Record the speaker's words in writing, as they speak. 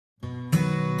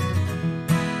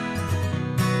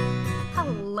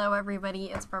Hello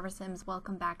everybody, it's Forever Sims.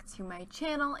 Welcome back to my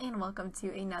channel and welcome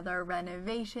to another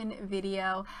renovation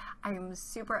video. I am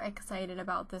super excited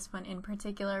about this one in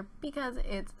particular because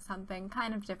it's something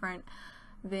kind of different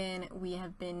than we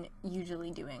have been usually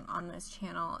doing on this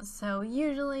channel. So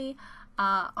usually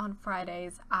on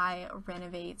Fridays I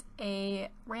renovate a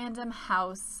random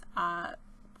house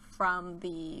from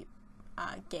the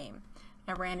game,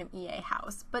 a random EA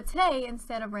house. But today,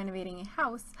 instead of renovating a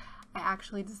house, I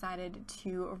actually decided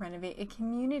to renovate a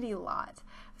community lot.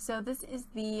 So this is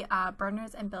the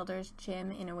Burners and Builders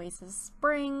gym in Oasis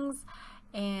Springs,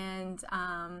 and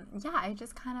yeah, I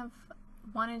just kind of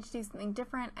wanted to do something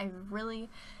different. I've really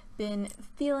been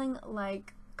feeling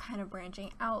like kind of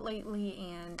branching out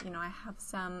lately, and you know, I have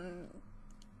some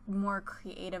more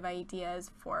creative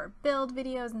ideas for build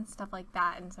videos and stuff like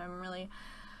that, and so I'm really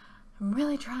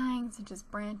trying to just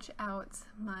branch out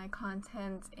my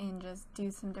content and just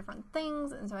do some different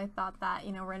things. And so I thought that,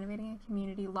 you know, renovating a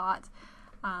community lot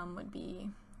would be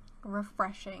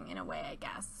refreshing in a way, I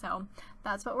guess. So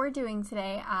that's what we're doing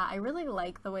today. I really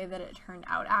like the way that it turned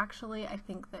out, actually. I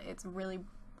think that it's really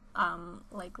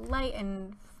like light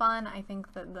and fun. I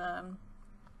think that the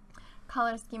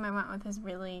color scheme I went with is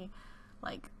really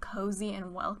like cozy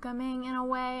and welcoming in a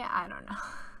way. I don't know.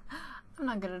 I'm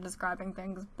not good at describing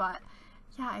things, but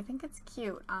yeah, I think it's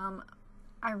cute.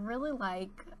 I really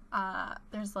like,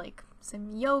 there's like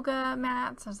some yoga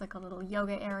mats, there's like a little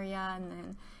yoga area, and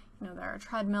then, you know, there are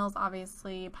treadmills,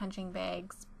 obviously, punching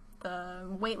bags, the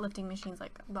weightlifting machines,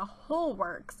 like the whole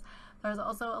works. There's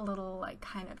also a little like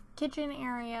kind of kitchen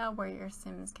area where your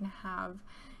Sims can have,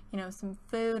 you know, some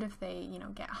food if they, you know,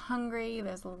 get hungry.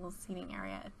 There's a little seating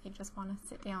area if they just want to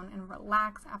sit down and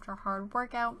relax after a hard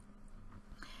workout.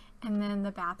 And then the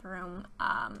bathroom,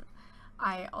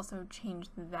 I also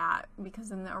changed that because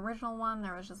in the original one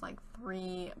there was just like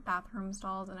 3 bathroom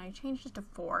stalls, and I changed it to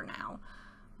 4 now,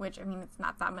 which, I mean, it's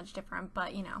not that much different,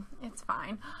 but you know, it's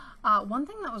fine. One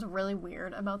thing that was really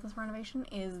weird about this renovation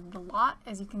is the lot,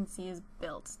 as you can see, is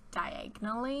built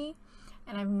diagonally,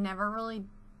 and I've never really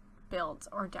built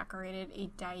or decorated a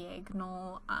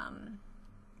diagonal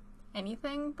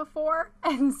anything before,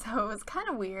 and so it was kind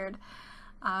of weird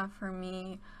for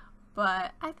me.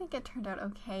 But I think it turned out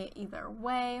okay either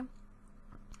way.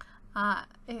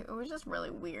 It was just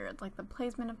really weird. Like, the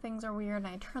placement of things are weird, and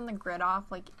I turned the grid off.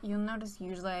 Like, you'll notice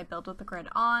usually I build with the grid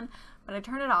on, but I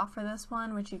turned it off for this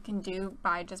one, which you can do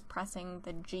by just pressing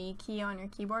the G key on your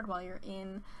keyboard while you're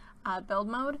in build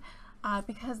mode,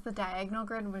 because the diagonal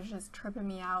grid was just tripping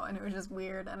me out, and it was just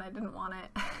weird, and I didn't want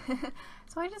it.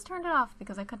 So I just turned it off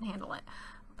because I couldn't handle it.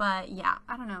 But yeah,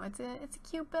 I don't know, it's a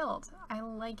cute build. I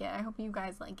like it. I hope you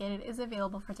guys like it. It is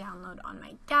available for download on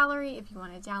my gallery if you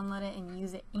want to download it and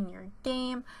use it in your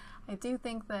game. I do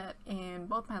think that in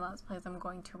both my Let's Plays I'm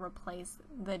going to replace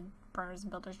the Burners and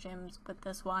Builders gyms with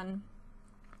this one,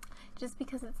 just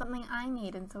because it's something I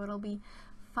made, and so it'll be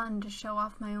fun to show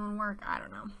off my own work. I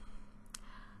don't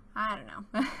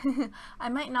know. I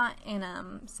might not in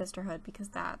Sisterhood, because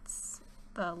that's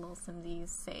the Little Simsies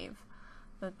save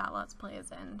that Let's Play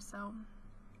is in, so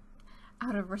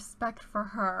out of respect for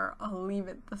her, I'll leave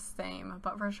it the same.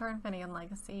 But for sure in Finnegan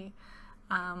Legacy,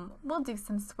 we'll do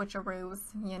some switcheroos,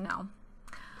 you know.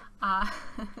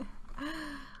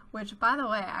 Which, by the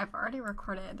way, I've already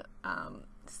recorded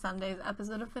Sunday's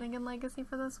episode of Finnegan Legacy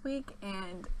for this week,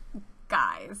 and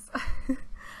guys,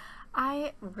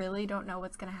 I really don't know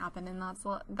what's going to happen in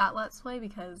that Let's Play,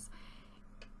 because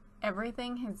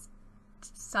everything has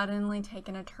suddenly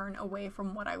taken a turn away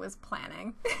from what I was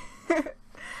planning.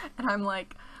 And I'm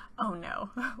like, oh no,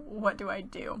 what do I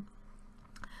do?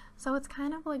 So it's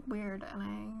kind of like weird, and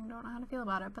I don't know how to feel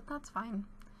about it, but that's fine.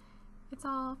 It's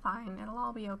all fine. It'll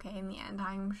all be okay in the end.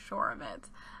 I'm sure of it.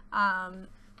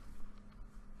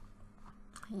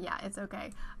 Yeah, it's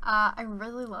okay. I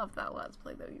really love that Let's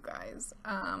Play though, you guys.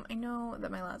 I know that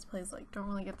my Let's Plays like don't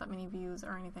really get that many views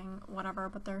or anything, whatever,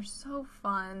 but they're so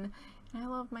fun. I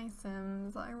love my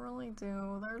Sims, I really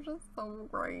do. They're just so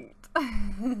great.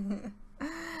 And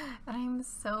I'm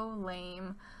so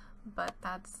lame, but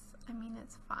that's, I mean,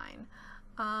 it's fine.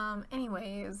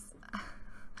 Anyways,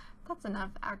 that's enough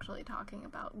actually talking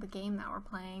about the game that we're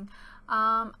playing.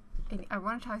 I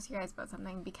want to talk to you guys about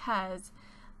something, because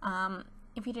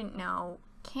if you didn't know,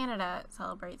 Canada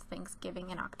celebrates Thanksgiving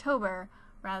in October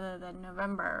rather than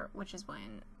November, which is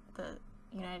when the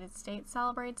United States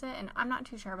celebrates it, and I'm not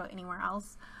too sure about anywhere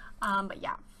else, but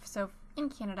yeah, so in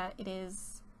Canada it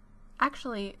is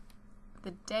actually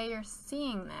the day you're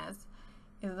seeing this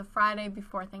is the Friday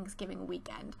before Thanksgiving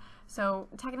weekend. So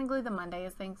technically the Monday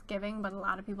is Thanksgiving, but a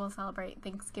lot of people celebrate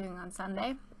Thanksgiving on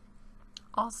Sunday.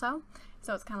 also.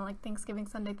 So it's kind of like Thanksgiving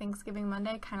Sunday, Thanksgiving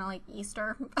Monday, kind of like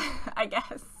Easter, I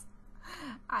guess.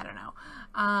 I don't know.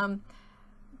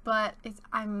 But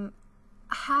I'm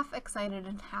half excited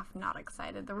and half not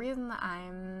excited. The reason that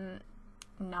I'm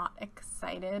not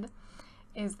excited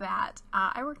is that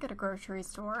I work at a grocery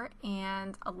store,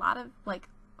 and a lot of, like,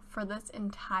 for this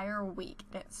entire week,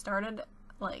 it started,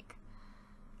 like,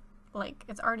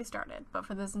 it's already started, but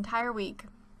for this entire week,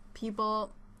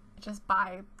 people just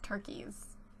buy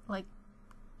turkeys, like,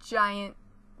 giant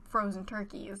frozen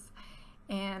turkeys,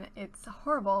 and it's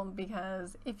horrible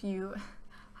because if you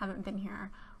haven't been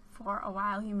here for a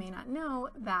while, you may not know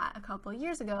that a couple of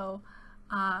years ago,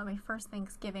 my first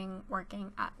Thanksgiving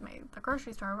working at the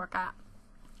grocery store I work at,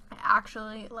 I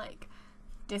actually, like,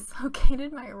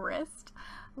 dislocated my wrist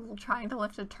trying to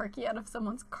lift a turkey out of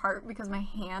someone's cart because my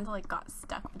hand, like, got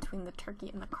stuck between the turkey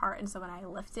and the cart, and so when I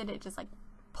lifted it, just, like,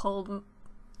 pulled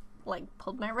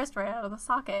my wrist right out of the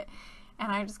socket, and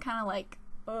I just kind of, like,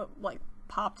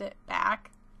 popped it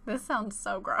back. This sounds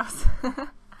so gross.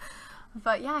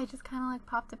 But yeah, I just kind of, like,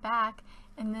 popped it back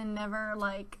and then never,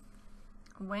 like,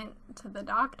 went to the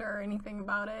doctor or anything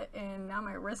about it, and now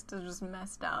my wrist is just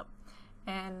messed up.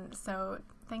 And so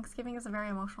Thanksgiving is a very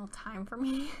emotional time for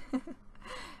me.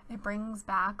 It brings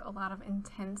back a lot of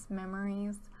intense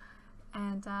memories,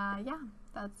 and yeah,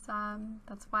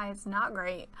 that's why it's not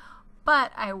great.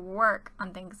 But I work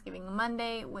on Thanksgiving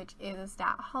Monday, which is a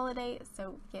stat holiday,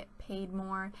 so get paid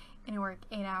more, and I work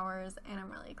 8 hours, and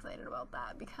I'm really excited about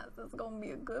that because it's going to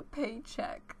be a good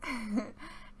paycheck.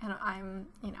 And I'm,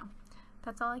 you know,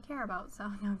 that's all I care about, so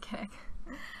no, I'm kidding.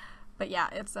 But yeah,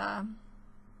 it's going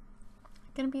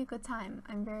to be a good time.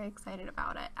 I'm very excited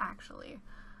about it, actually.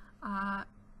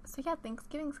 So yeah,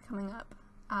 Thanksgiving's coming up.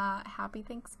 Happy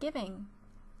Thanksgiving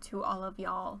to all of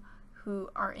y'all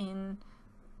who are in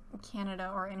Canada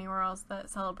or anywhere else that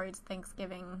celebrates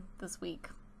Thanksgiving this week.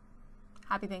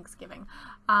 Happy Thanksgiving.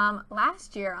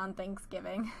 Last year on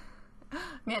Thanksgiving,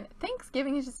 man,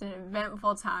 Thanksgiving is just an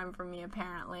eventful time for me,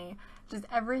 apparently. Just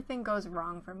everything goes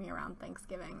wrong for me around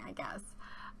Thanksgiving, I guess.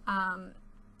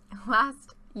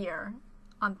 Last year,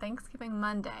 on Thanksgiving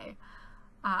Monday,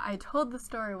 I told the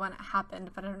story when it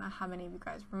happened, but I don't know how many of you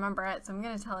guys remember it, so I'm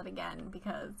going to tell it again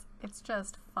because it's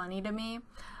just funny to me.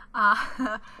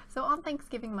 So on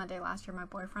Thanksgiving Monday last year, my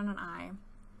boyfriend and I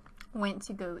went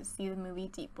to go see the movie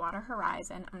Deepwater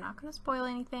Horizon. I'm not going to spoil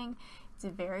anything. It's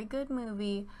a very good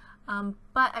movie,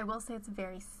 but I will say it's a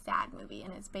very sad movie,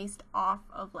 and it's based off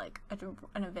of, like,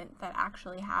 an event that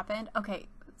actually happened. Okay,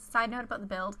 side note about the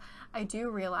build, I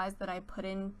do realize that I put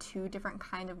in 2 different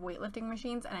kind of weightlifting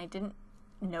machines, and I didn't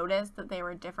notice that they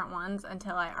were different ones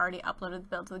until I already uploaded the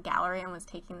build to the gallery and was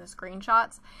taking the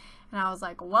screenshots, and I was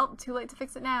like, well, too late to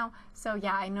fix it now. So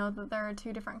yeah, I know that there are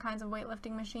 2 different kinds of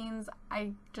weightlifting machines.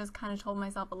 I just kind of told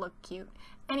myself it looked cute.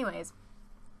 Anyways,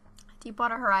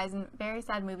 Deepwater Horizon, very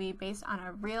sad movie based on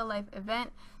a real life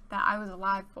event that I was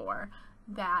alive for,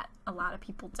 that a lot of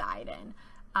people died in.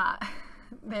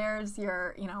 There's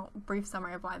your, you know, brief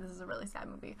summary of why this is a really sad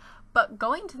movie. But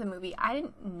going to the movie, I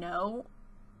didn't know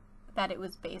that it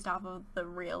was based off of the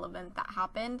real event that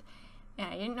happened, and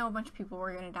I didn't know a bunch of people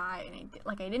were gonna die, and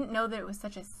I didn't know that it was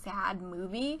such a sad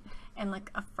movie and,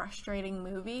 like, a frustrating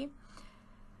movie.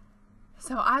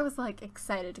 So I was, like,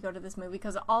 excited to go to this movie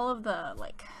because all of the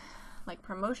like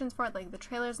promotions for it, like the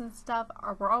trailers and stuff,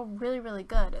 were all really, really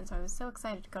good, and so I was so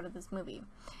excited to go to this movie.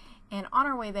 And on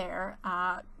our way there,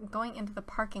 going into the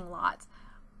parking lot,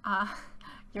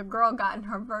 your girl got in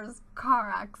her first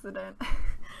car accident.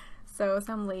 So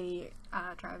some lady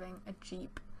driving a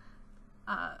Jeep,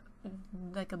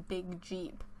 like a big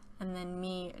Jeep, and then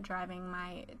me driving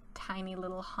my tiny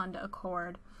little Honda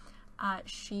Accord,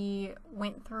 she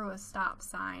went through a stop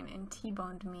sign and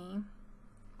T-boned me.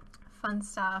 Fun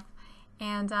stuff.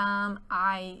 And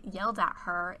I yelled at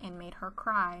her and made her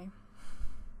cry.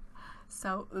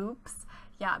 So oops.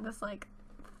 Yeah, this, like,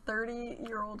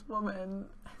 30-year-old woman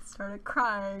started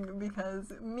crying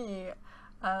because me,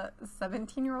 a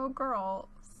 17-year-old girl,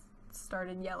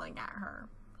 started yelling at her.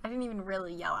 I didn't even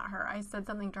really yell at her. I said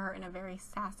something to her in a very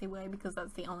sassy way because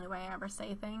that's the only way I ever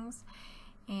say things.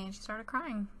 And she started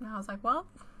crying. And I was like, well,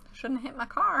 shouldn't have hit my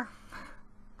car.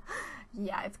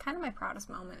 Yeah, it's kind of my proudest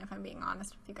moment, if I'm being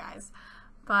honest with you guys.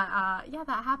 But yeah,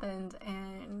 that happened.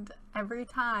 And every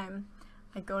time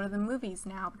I go to the movies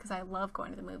now, because I love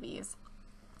going to the movies,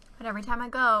 but every time I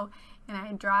go and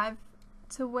I drive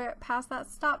to past that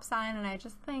stop sign, and I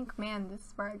just think, man, this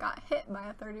is where I got hit by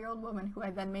a 30-year-old woman who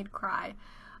I then made cry.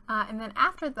 And then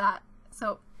after that,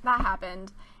 so that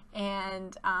happened,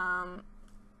 and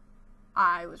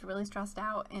I was really stressed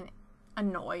out and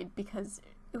annoyed because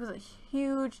it was a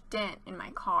huge dent in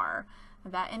my car.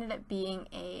 That ended up being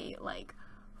a like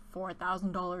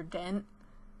 $4,000 dent.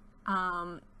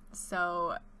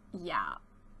 So yeah,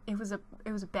 it was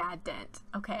a bad dent,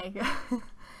 okay?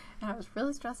 And I was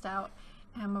really stressed out,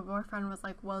 and my boyfriend was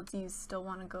like, well, do you still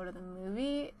want to go to the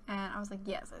movie? And I was like,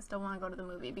 yes, I still want to go to the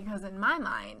movie, because in my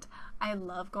mind, I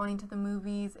love going to the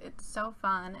movies. It's so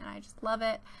fun, and I just love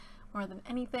it more than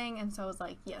anything. And so I was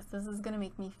like, yes, this is gonna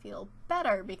make me feel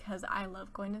better, because I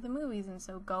love going to the movies, and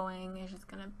so going is just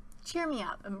gonna cheer me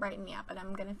up and brighten me up, and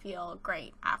I'm gonna feel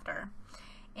great after.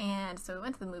 And so we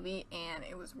went to the movie, and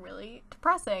it was really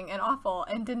depressing and awful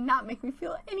and did not make me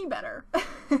feel any better.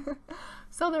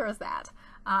 So there was that.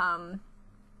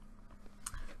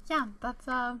 Yeah, that's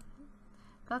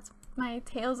my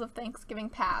tales of Thanksgiving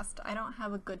past. I don't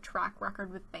have a good track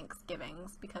record with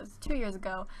Thanksgivings, because 2 years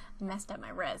ago I messed up my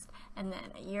wrist, and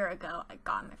then a year ago I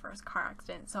got in my first car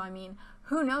accident. So I mean,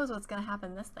 who knows what's gonna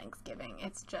happen this Thanksgiving?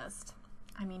 It's just,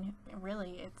 I mean,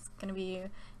 really, it's gonna be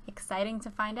exciting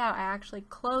to find out. I actually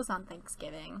close on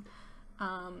Thanksgiving.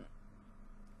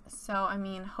 So, I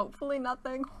mean, hopefully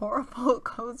nothing horrible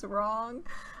goes wrong.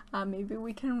 Maybe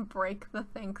we can break the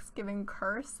Thanksgiving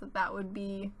curse. That would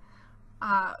be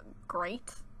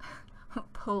great.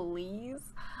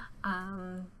 Please.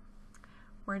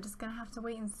 We're just gonna have to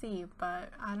wait and see, but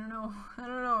I don't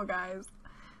know, guys.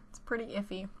 It's pretty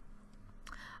iffy.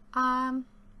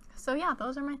 So yeah,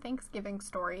 those are my Thanksgiving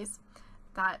stories.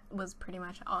 That was pretty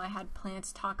much all I had planned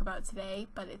to talk about today,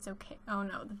 but it's okay. Oh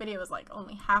no, the video is like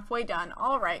only halfway done.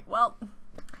 Alright, well,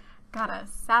 gotta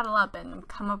saddle up and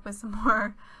come up with some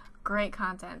more great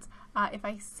content. If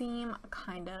I seem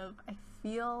I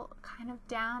feel kind of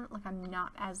down, like I'm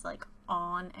not as like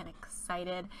on and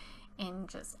excited and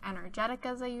just energetic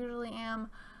as I usually am,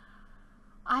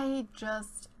 I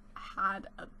just had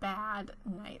a bad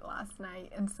night last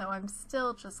night, and so I'm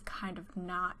still just kind of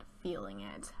not feeling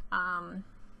it.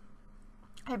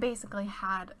 I basically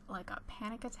had like a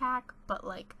panic attack, but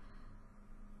like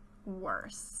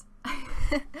worse.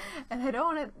 And I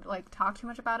don't want to like talk too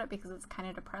much about it because it's kind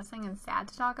of depressing and sad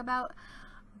to talk about,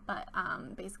 but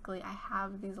basically I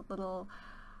have these little,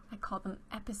 I call them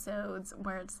episodes,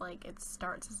 where it's like it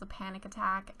starts as a panic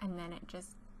attack and then it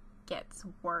just gets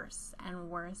worse and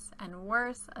worse and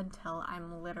worse until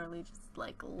I'm literally just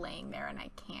like laying there and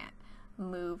I can't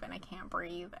move and I can't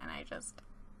breathe and I just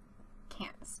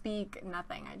can't speak,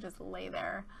 nothing. I just lay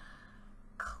there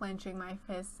clenching my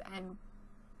fists and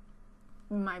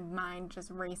my mind just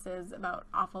races about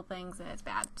awful things and it's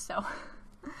bad. So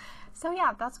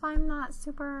yeah, that's why I'm not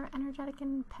super energetic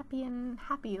and peppy and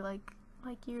happy like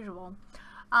usual.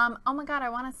 Oh my god, I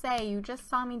want to say, you just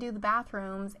saw me do the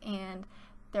bathrooms, and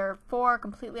there are 4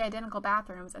 completely identical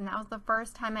bathrooms, and that was the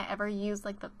first time I ever used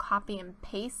like the copy and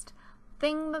paste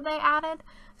thing that they added.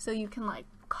 So you can like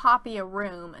copy a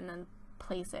room and then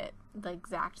place it the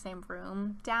exact same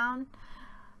room down.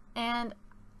 And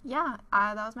yeah,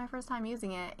 that was my first time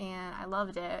using it, and I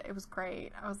loved it. It was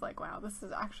great. I was like, wow, this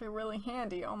is actually really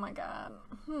handy. Oh my god.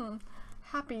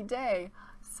 Happy day.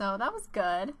 So that was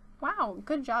good. Wow,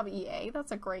 good job, EA.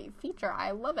 That's a great feature.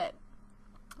 I love it.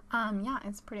 Yeah,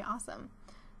 it's pretty awesome.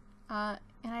 And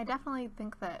I definitely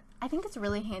think it's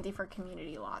really handy for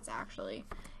community lots, actually.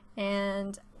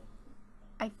 And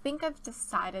I think I've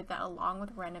decided that along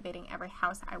with renovating every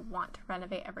house, I want to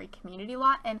renovate every community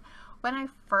lot. And when I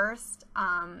first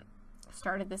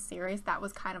started this series, that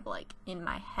was kind of like in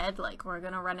my head, like we're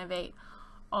gonna renovate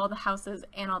all the houses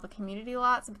and all the community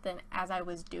lots. But then as I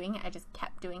was doing it, I just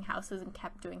kept doing houses and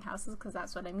kept doing houses because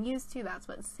that's what I'm used to. That's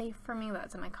what's safe for me.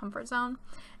 That's in my comfort zone.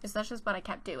 So that's just what I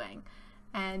kept doing.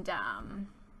 And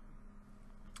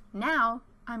now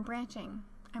I'm branching.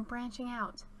 I'm branching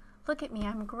out. Look at me,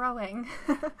 I'm growing.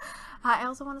 I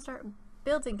also want to start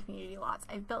building community lots.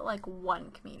 I've built like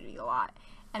 1 community lot,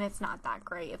 and it's not that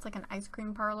great. It's like an ice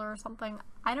cream parlor or something.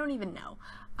 I don't even know,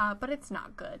 but it's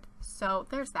not good. So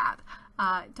there's that.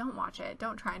 Don't watch it.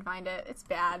 Don't try and find it. It's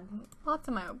bad. Lots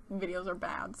of my videos are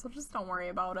bad, so just don't worry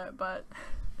about it. But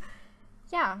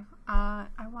yeah, I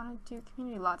want to do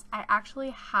community lots. I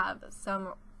actually have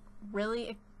some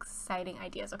really exciting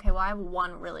ideas. Okay, well, I have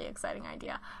 1 really exciting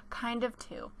idea, kind of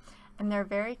 2, and they're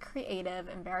very creative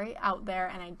and very out there,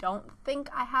 and I don't think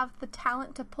I have the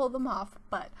talent to pull them off,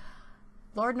 but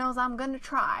Lord knows I'm gonna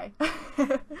try.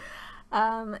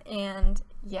 And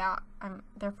yeah,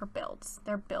 they're for builds.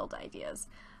 They're build ideas,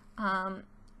 and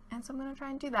so I'm gonna try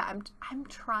and do that. I'm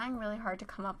trying really hard to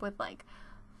come up with like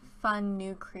fun,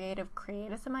 new, creative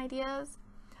some ideas,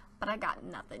 but I got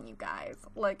nothing, you guys.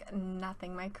 Like,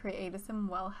 nothing. My creatism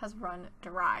well has run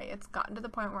dry. It's gotten to the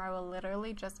point where I will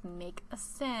literally just make a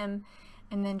sim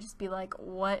and then just be like,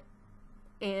 what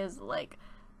is, like,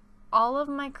 all of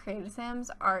my creative sims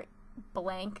are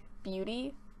blank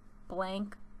beauty,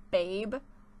 blank babe,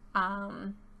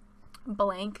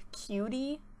 blank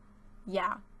cutie.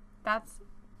 Yeah, that's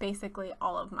basically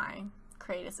all of my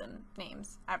creative sim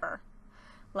names ever.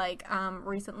 Like,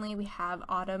 recently we have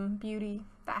Autumn Beauty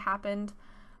that happened.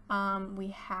 We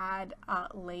had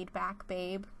Laid Back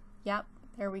Babe. Yep,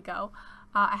 there we go.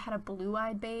 I had a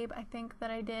Blue-Eyed Babe, I think,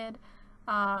 that I did.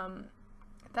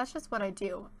 That's just what I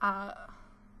do.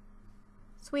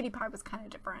 Sweetie Pie was kind of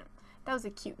different. That was a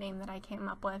cute name that I came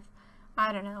up with.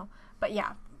 I don't know. But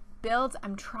yeah, builds,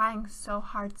 I'm trying so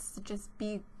hard to just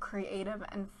be creative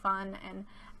and fun and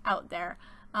out there.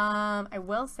 I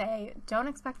will say, don't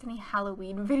expect any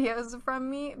Halloween videos from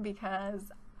me,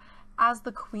 because as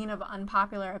the queen of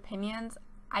unpopular opinions,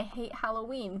 I hate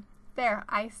Halloween. There,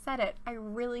 I said it. I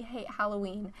really hate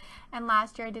Halloween. And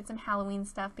last year I did some Halloween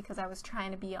stuff because I was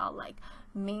trying to be all like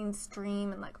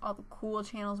mainstream, and like all the cool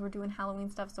channels were doing Halloween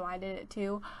stuff, so I did it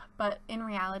too. But in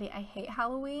reality, I hate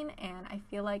Halloween, and I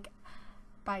feel like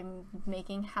by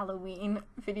making Halloween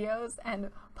videos and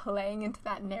playing into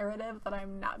that narrative that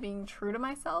I'm not being true to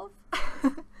myself.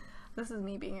 This is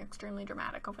me being extremely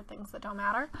dramatic over things that don't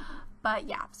matter. But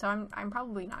yeah, so I'm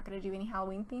probably not going to do any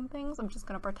Halloween themed things. I'm just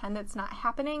going to pretend it's not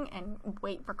happening and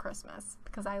wait for Christmas,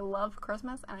 because I love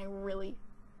Christmas and I really,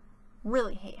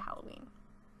 really hate Halloween.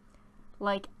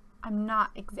 Like, I'm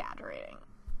not exaggerating.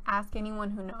 Ask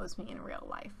anyone who knows me in real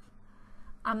life.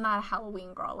 I'm not a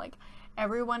Halloween girl. Like,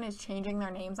 everyone is changing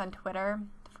their names on Twitter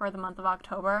for the month of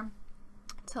October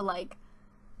to like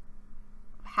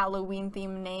Halloween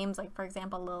themed names. Like, for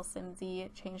example, Lil Simsy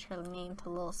changed her name to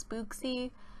Lil Spooksy.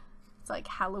 It's like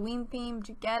Halloween themed,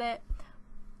 you get it?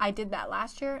 I did that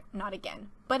last year, not again.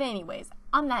 But anyways,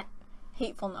 on that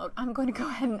hateful note, I'm going to go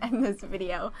ahead and end this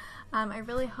video. I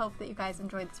really hope that you guys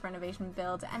enjoyed this renovation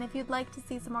build, and if you'd like to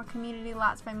see some more community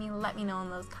lots from me, let me know in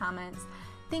those comments.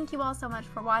 Thank you all so much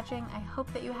for watching. I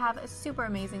hope that you have a super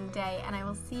amazing day, and I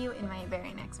will see you in my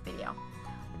very next video.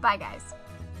 Bye, guys.